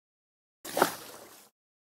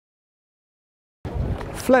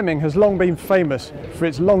Fleming has long been famous for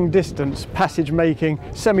its long-distance, passage-making,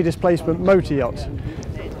 semi-displacement motor yachts.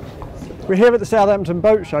 We're here at the Southampton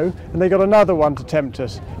Boat Show and they got another one to tempt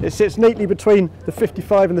us. It sits neatly between the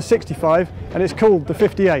 55 and the 65 and it's called the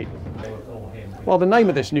 58. While the name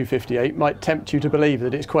of this new 58 might tempt you to believe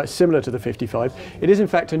that it's quite similar to the 55, it is in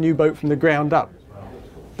fact a new boat from the ground up.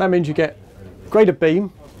 That means you get greater beam,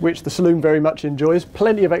 which the saloon very much enjoys,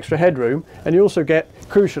 plenty of extra headroom, and you also get,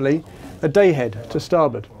 crucially, a dayhead to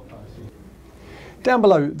starboard. Down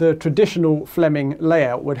below, the traditional Fleming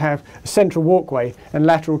layout would have a central walkway and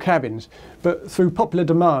lateral cabins, but through popular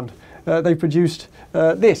demand they've produced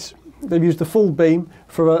this. They've used the full beam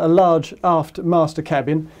for a large aft master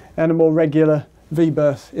cabin and a more regular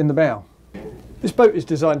V-berth in the bow. This boat is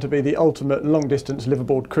designed to be the ultimate long-distance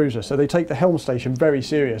liveaboard cruiser, so they take the helm station very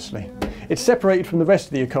seriously. It's separated from the rest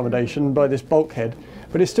of the accommodation by this bulkhead,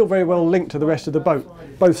 but it's still very well linked to the rest of the boat.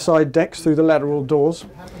 Both side decks through the lateral doors,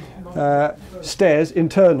 stairs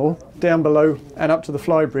internal down below and up to the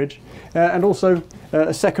flybridge, and also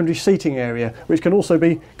a secondary seating area which can also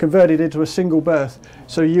be converted into a single berth,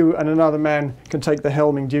 so you and another man can take the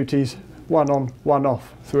helming duties one on, one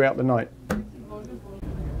off throughout the night.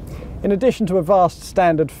 In addition to a vast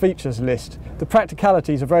standard features list, the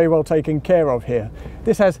practicalities are very well taken care of here.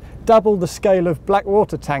 This has double the scale of black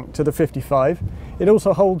water tank to the 55. It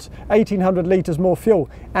also holds 1800 litres more fuel,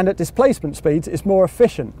 and at displacement speeds it's more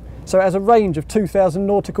efficient. So it has a range of 2,000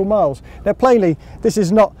 nautical miles. Now plainly, this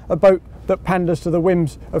is not a boat that panders to the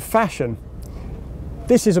whims of fashion.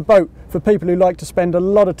 This is a boat for people who like to spend a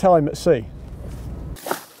lot of time at sea.